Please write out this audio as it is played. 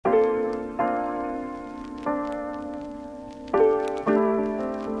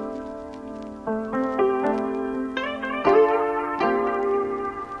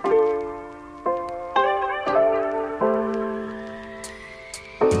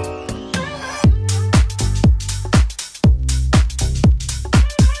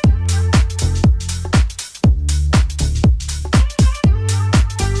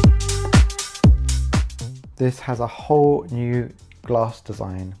this has a whole new glass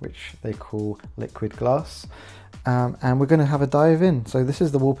design, which they call liquid glass. And we're going to have a dive in. So this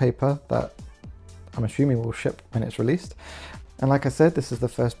is the wallpaper that I'm assuming will ship when it's released. And like I said, this is the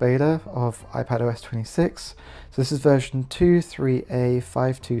first beta of iPadOS 26. So this is version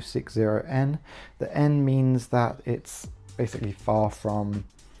 2.3a5260N. The N means that it's basically far from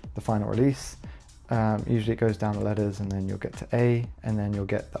the final release. Usually it goes down the letters and then you'll get to A, and then you'll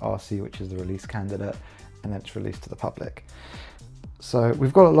get the RC, which is the release candidate, and then it's released to the public. So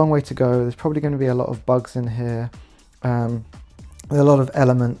we've got a long way to go. There's probably going to be a lot of bugs in here. There are a lot of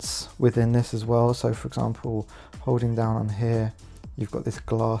elements within this as well. So for example, holding down on here, you've got this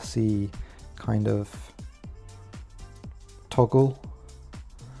glassy kind of toggle,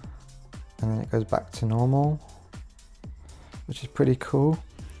 and then it goes back to normal, which is pretty cool.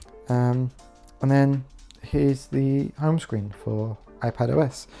 And then here's the home screen for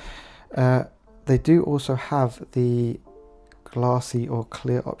iPadOS. They do also have the glassy or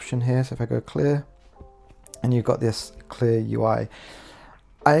clear option here. So if I go clear, and you've got this clear UI.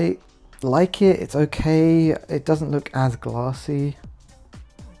 I like it, it's okay. It doesn't look as glassy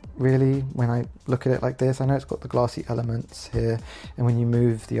really when I look at it like this. I know it's got the glassy elements here, and when you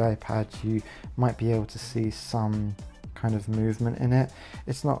move the iPad you might be able to see some kind of movement in it.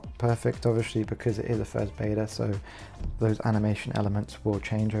 It's not perfect obviously because it is a first beta, so those animation elements will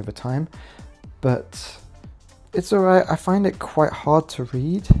change over time, but it's alright. I find it quite hard to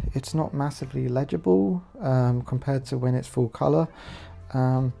read. It's not massively legible compared to when it's full color,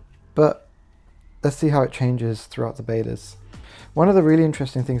 but let's see how it changes throughout the betas. One of the really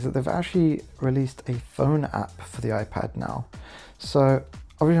interesting things is that they've actually released a phone app for the iPad now. So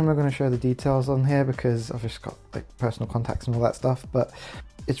obviously I'm not going to show the details on here because I've just got like personal contacts and all that stuff, but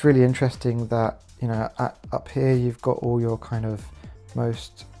it's really interesting that, you know, up here you've got all your kind of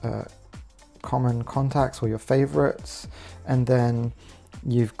most common contacts or your favorites, and then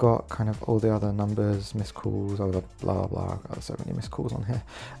you've got kind of all the other numbers, missed calls, all the blah blah. I've got so many missed calls on here.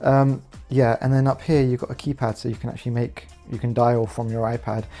 Yeah, and then up here you've got a keypad, so you can actually you can dial from your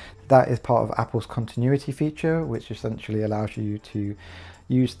iPad. That is part of Apple's continuity feature, which essentially allows you to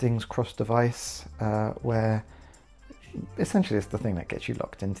use things cross-device, where essentially it's the thing that gets you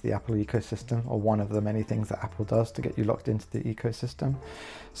locked into the Apple ecosystem, or one of the many things that Apple does to get you locked into the ecosystem.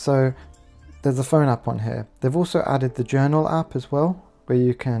 So there's a phone app on here. They've also added the journal app as well, where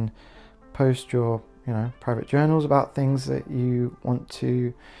you can post your, you know, private journals about things that you want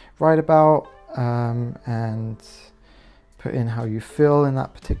to write about, and put in how you feel in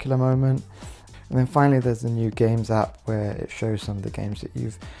that particular moment. And then finally there's the new games app where it shows some of the games that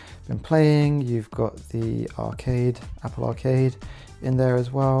you've been playing. You've got the arcade, Apple Arcade in there as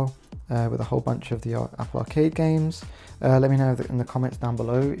well, with a whole bunch of the Apple Arcade games. Let me know in the comments down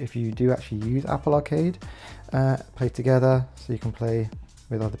below if you do actually use Apple Arcade. Play together, so you can play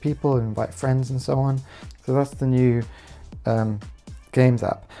with other people and invite friends and so on. So that's the new games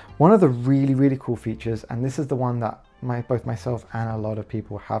app. One of the really cool features, and this is the one that both myself and a lot of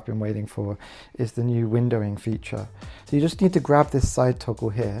people have been waiting for, is the new windowing feature. So you just need to grab this side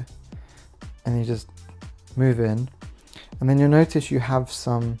toggle here and you just move in, and then you'll notice you have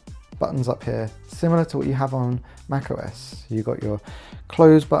some buttons up here similar to what you have on macOS. You've got your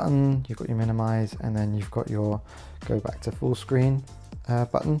close button, you've got your minimize, and then you've got your go back to full screen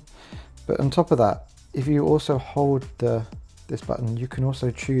button. But on top of that, if you also hold this button, you can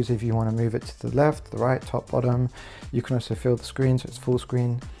also choose if you want to move it to the left, the right, top, bottom. You can also fill the screen so it's full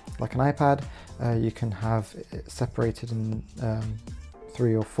screen like an iPad. You can have it separated in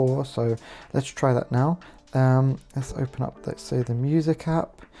 3 or 4. So let's try that now. Let's open up, let's say, the music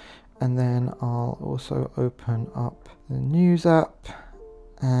app, and then I'll also open up the news app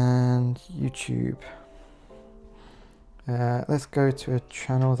and YouTube. Let's go to a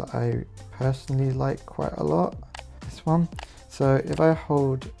channel that I personally like quite a lot, this one. So if I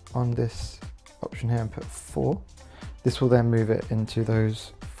hold on this option here and put 4, this will then move it into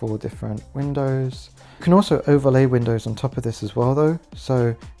those 4 different windows. You can also overlay windows on top of this as well though.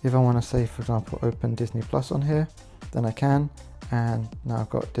 So if I want to say, for example, open Disney Plus on here, then I can, and now I've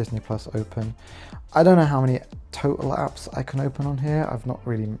got Disney Plus open. I don't know how many total apps I can open on here. I've not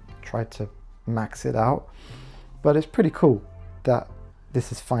really tried to max it out, but it's pretty cool that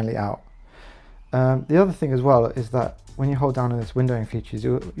this is finally out. The other thing as well is that when you hold down on this windowing features,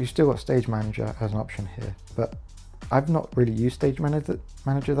 you still got Stage Manager as an option here, but I've not really used Stage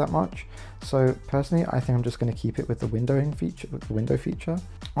Manager that much. So personally, I think I'm just going to keep it with the windowing feature, with the window feature.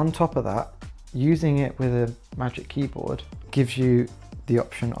 On top of that, using it with a Magic Keyboard gives you the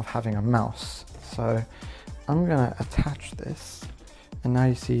option of having a mouse. So I'm going to attach this, and now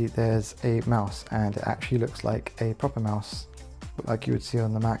you see there's a mouse, and it actually looks like a proper mouse, like you would see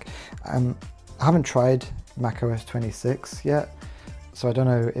on the Mac. I haven't tried macOS 26 yet, so I don't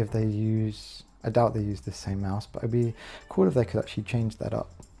know if they use, I doubt they use the same mouse, but it'd be cool if they could actually change that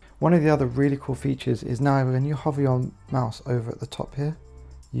up. One of the other really cool features is now when you hover your mouse over at the top here,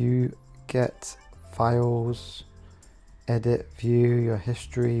 you get files, edit, view, your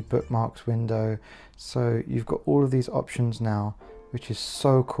history, bookmarks window. So you've got all of these options now, which is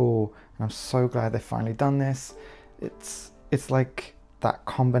so cool, and I'm so glad they've finally done this. It's like that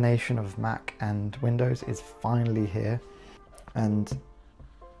combination of Mac and Windows is finally here, and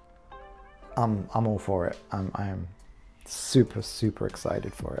I'm all for it. I am super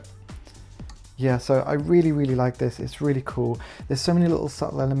excited for it. Yeah, so I really like this. It's really cool. There's so many little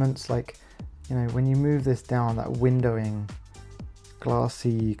subtle elements, like, you know, when you move this down, that windowing,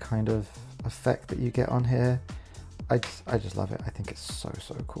 glassy kind of effect that you get on here, I just love it. I think it's so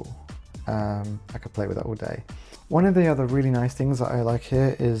cool. I could play with it all day. One of the other really nice things that I like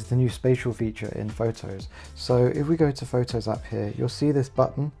here is the new spatial feature in Photos. So if we go to Photos app here, you'll see this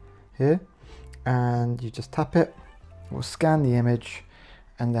button here, and you just tap it, it will scan the image,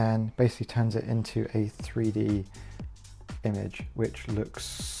 and then basically turns it into a 3D image, which looks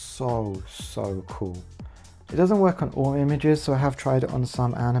so cool. It doesn't work on all images, so I have tried it on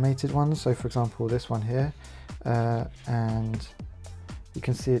some animated ones. So for example, this one here, and you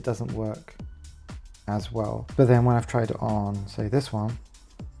can see it doesn't work as well. But then when I've tried it on, say, this one,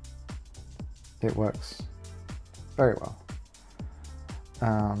 it works very well.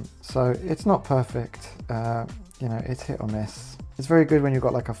 So it's not perfect, you know, it's hit or miss. It's very good when you've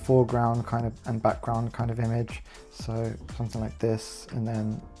got like a foreground kind of and background kind of image, so something like this. And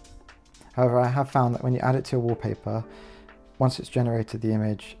then, however, I have found that when you add it to your wallpaper, once it's generated the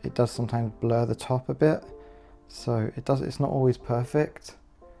image, it does sometimes blur the top a bit, so it's not always perfect,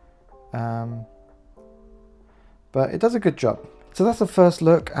 but it does a good job. So that's the first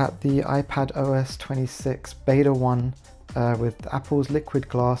look at the iPadOS 26 Beta 1 with Apple's liquid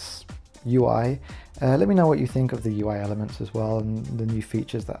glass UI. Let me know what you think of the UI elements as well, and the new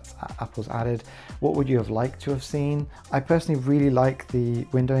features that Apple's added. What would you have liked to have seen? I personally really like the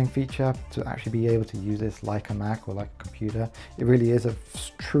windowing feature, to actually be able to use this like a Mac or like a computer. It really is a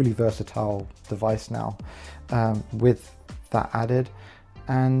truly versatile device now, with that added.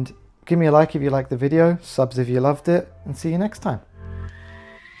 And give me a like if you liked the video, subs if you loved it, and see you next time.